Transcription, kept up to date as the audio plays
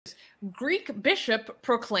Greek bishop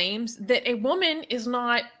proclaims that a woman is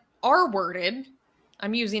not R-worded.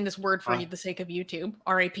 I'm using this word for the sake of YouTube.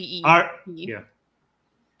 R-A-P-E. Yeah.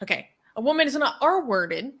 Okay. A woman is not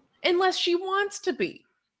R-worded unless she wants to be.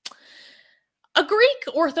 A Greek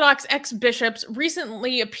Orthodox ex-bishop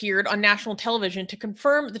recently appeared on national television to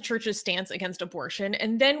confirm the church's stance against abortion,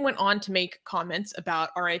 and then went on to make comments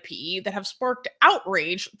about R8ped that have sparked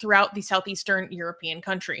outrage throughout the southeastern European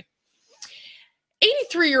country.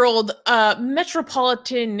 83-year-old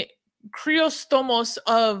Metropolitan Christomos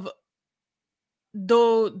of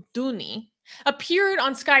Doduni appeared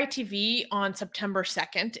on Sky TV on September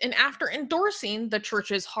 2nd, and after endorsing the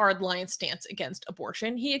church's hardline stance against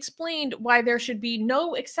abortion, he explained why there should be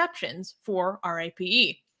no exceptions for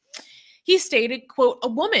R8ped. He stated, quote, "A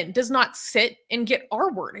woman does not sit and get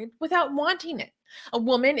R-worded without wanting it. A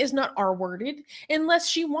woman is not R-worded unless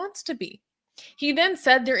she wants to be." He then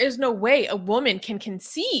said there is no way a woman can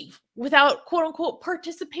conceive without, quote unquote,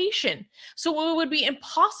 participation. So it would be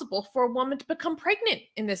impossible for a woman to become pregnant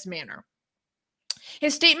in this manner.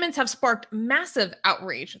 His statements have sparked massive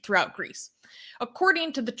outrage throughout Greece.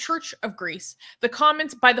 According to the Church of Greece, the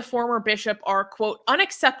comments by the former bishop are, quote,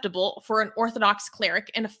 "unacceptable for an Orthodox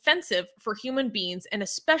cleric and offensive for human beings, and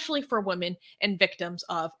especially for women and victims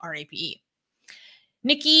of R8ped.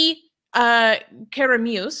 Nikki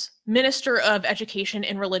Karamius, Minister of Education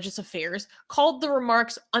and Religious Affairs, called the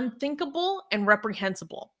remarks unthinkable and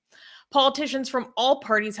reprehensible. Politicians from all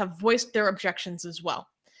parties have voiced their objections as well.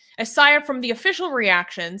 Aside from the official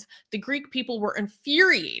reactions, the Greek people were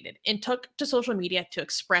infuriated and took to social media to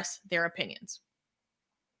express their opinions.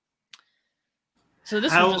 So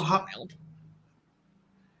this was just wild.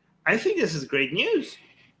 I think this is great news.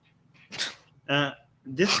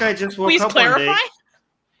 This guy just woke Please up clarify? one day.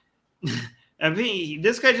 I mean,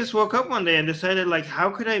 this guy just woke up one day and decided, like, how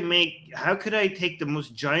could I take the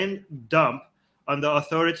most giant dump on the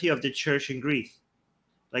authority of the church in Greece?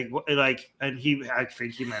 And I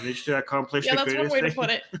think he managed to accomplish the greatest thing. Yeah, that's one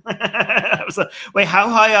way to put it. So, wait, how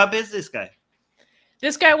high up is this guy?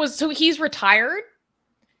 This guy he's retired.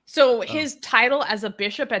 So his title as a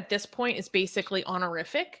bishop at this point is basically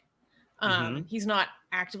honorific. He's not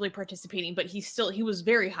actively participating, but he was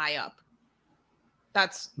very high up.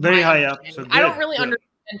 That's very high up. So I don't really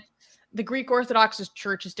understand. The Greek Orthodox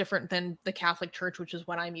Church is different than the Catholic Church, which is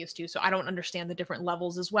what I'm used to. So I don't understand the different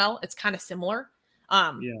levels as well. It's kind of similar.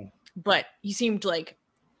 But he seemed like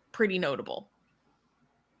pretty notable.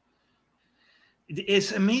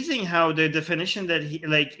 It's amazing how the definition that he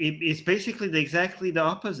is basically exactly the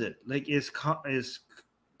opposite. Like is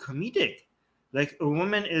comedic. Like a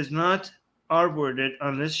woman is not R-worded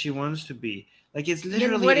unless she wants to be. Like it's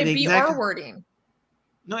literally then would it be R-wording?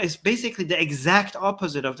 No, it's basically the exact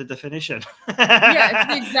opposite of the definition. Yeah,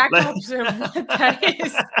 it's the exact opposite of what that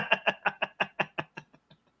is.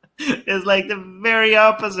 It's like the very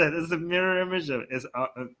opposite. It's the mirror image of it. It's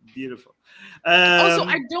beautiful. Also,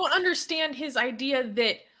 I don't understand his idea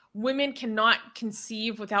that women cannot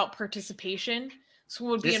conceive without participation. So it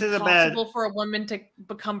would be impossible for a woman to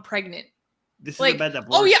become pregnant. This is about abortion.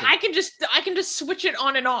 Oh yeah, I can just switch it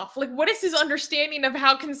on and off. Like, what is his understanding of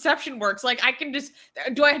how conception works? Like, I can just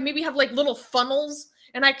maybe have like little funnels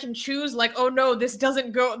and I can choose like, oh no, this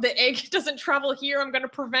doesn't go. The egg doesn't travel here. I'm going to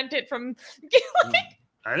prevent it from.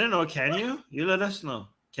 I don't know. Can you? You let us know.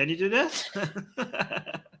 Can you do this?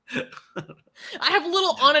 I have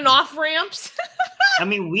little on and off ramps. I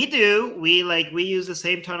mean, we do. We use the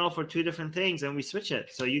same tunnel for two different things and we switch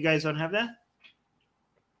it. So you guys don't have that?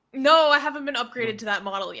 No, I haven't been upgraded to that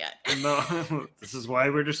model yet. No, this is why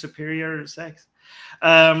we're the superior sex.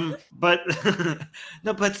 But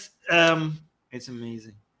it's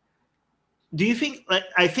amazing. Do you think?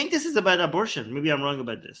 I think this is about abortion. Maybe I'm wrong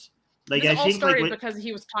about this. This all started because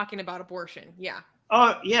he was talking about abortion. Yeah.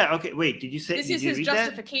 Oh yeah. Okay. Wait. Did you say this is his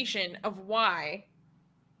justification of why?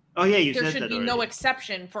 Oh yeah, you said that there should be no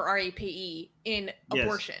exception for R8ped in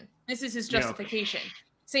abortion. This is his justification. Yeah, okay.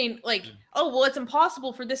 Saying like, oh, well, it's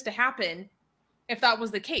impossible for this to happen if that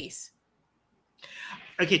was the case.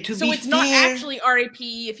 Okay, so it's not actually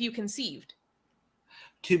R8ped if you conceived.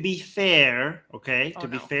 To be fair, okay,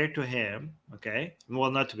 be fair to him, okay,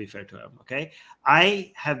 well, not to be fair to him, okay,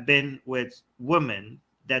 I have been with women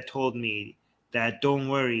that told me that don't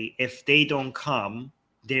worry, if they don't come,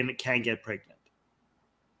 they can't get pregnant.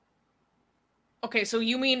 Okay, so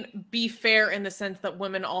you mean be fair in the sense that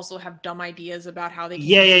women also have dumb ideas about how they can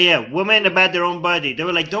Yeah. Women about their own body. They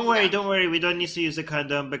were like, don't worry, we don't need to use a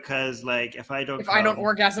condom because like if I don't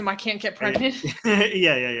orgasm, I can't get pregnant.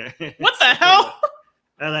 Yeah. What the hell?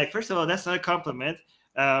 Like, first of all, that's not a compliment.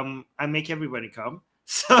 I make everybody come.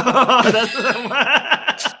 So that's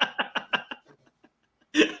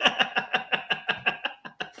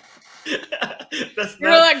That's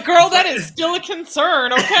You're not, like, girl, that is still a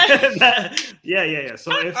concern, okay? yeah.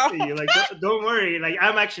 So if you're like, don't worry, like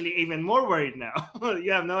I'm actually even more worried now.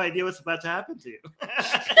 You have no idea what's about to happen to you.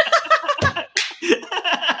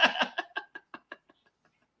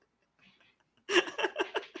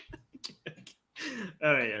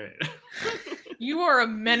 All right. You are a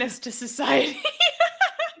menace to society.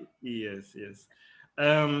 Yes.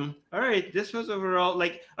 All right, this was overall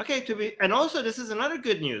like okay and also this is another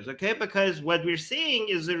good news, okay, because what we're seeing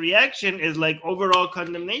is the reaction is like overall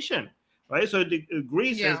condemnation, right? So the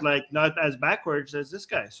Greece is like not as backwards as this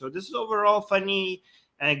guy, so this is overall funny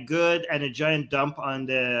and good and a giant dump on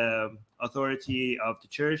the authority of the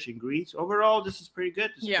church in Greece. Overall, this is pretty good.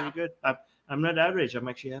 Pretty good. I'm not outraged. I'm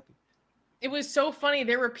actually happy. It was so funny.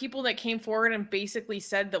 There were people that came forward and basically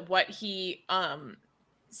said that what he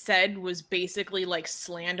said was basically like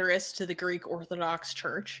slanderous to the Greek Orthodox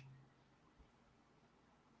Church.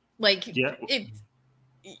 Like,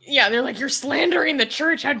 they're like, you're slandering the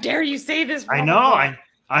church. How dare you say this? I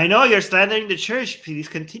know you're slandering the church. Please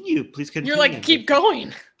continue. You're like, keep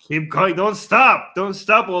going. Keep going. Don't stop,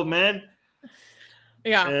 old man.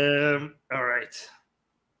 Yeah. All right.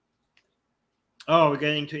 Oh, we're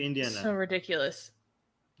getting to India now. So ridiculous.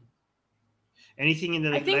 Anything in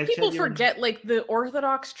the I think people forget, like, the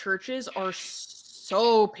Orthodox churches are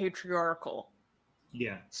so patriarchal.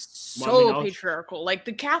 Yeah. So patriarchal. Like,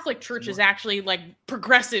 the Catholic Church is actually, like,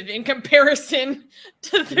 progressive in comparison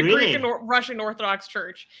to the Greek and Russian Orthodox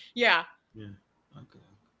Church. Yeah. Yeah. Okay.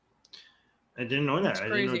 I didn't know that. I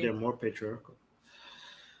didn't know they're more patriarchal.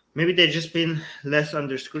 Maybe they've just been less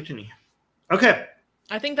under scrutiny. Okay.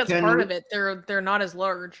 I think that's part of it. They're not as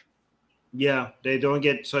large. Yeah, they don't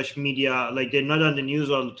get such media, like they're not on the news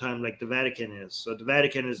all the time like the Vatican is. So the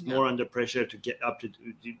Vatican is more under pressure to get up to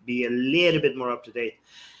be a little bit more up to date.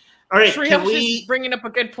 All right, is bringing up a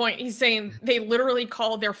good point. He's saying they literally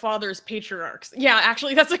call their fathers patriarchs. Yeah,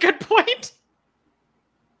 actually, that's a good point.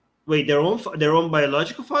 Wait, their own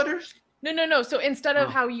biological fathers? No. So instead of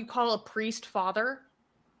how you call a priest father,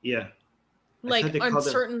 like on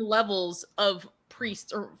certain levels of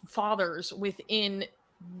priests or fathers within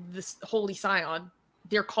this Holy Synod,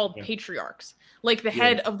 they're called patriarchs. Like the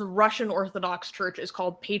head of the Russian Orthodox Church is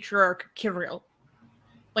called Patriarch Kirill.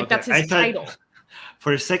 Like that's his title.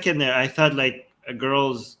 For a second there, I thought like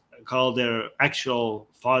girls call their actual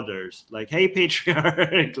fathers like, "Hey,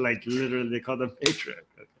 patriarch!" Like literally, they call them patriarch.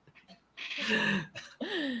 Okay.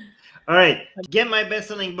 All right, get my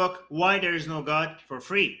best-selling book, Why There Is No God, for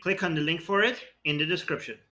free. Click on the link for it in the description.